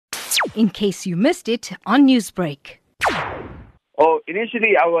in case you missed it on Newsbreak. Oh,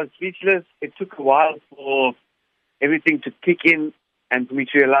 initially I was speechless. It took a while for everything to kick in and for me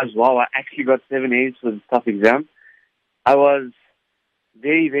to realize, wow, I actually got 7 A's for this tough exam. I was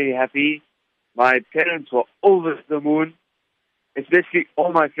very, very happy. My parents were over the moon, especially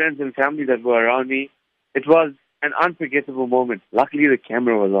all my friends and family that were around me. It was an unforgettable moment. Luckily, the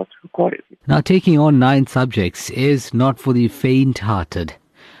camera was out to record it. Now, taking on 9 subjects is not for the faint-hearted.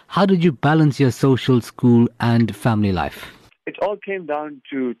 How did you balance your social, school and family life? It all came down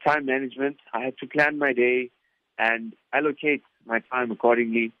to time management. I had to plan my day and allocate my time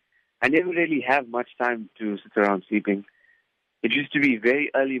accordingly. I never really have much time to sit around sleeping. It used to be very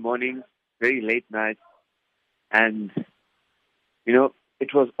early mornings, very late nights, and,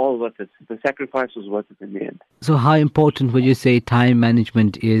 it was all worth it. The sacrifice was worth it in the end. So how important would you say time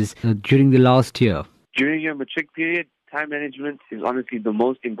management is during the last year? During your matric period, time management is honestly the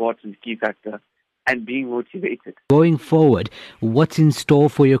most important key factor, and being motivated. Going forward, what's in store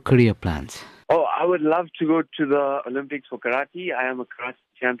for your career plans? Oh, I would love to go to the Olympics for karate. I am a karate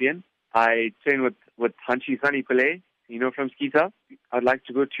champion. I train with Hanshi Sunny Pillay, from Skita. I'd like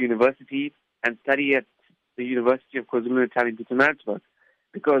to go to university and study at the University of KwaZulu-Natal in Pietermaritzburg,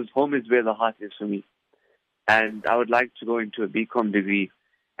 because home is where the heart is for me. And I would like to go into a BCom degree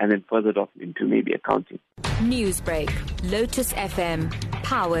and then further off into maybe accounting. Newsbreak, Lotus FM,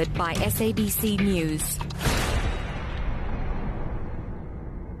 powered by SABC News.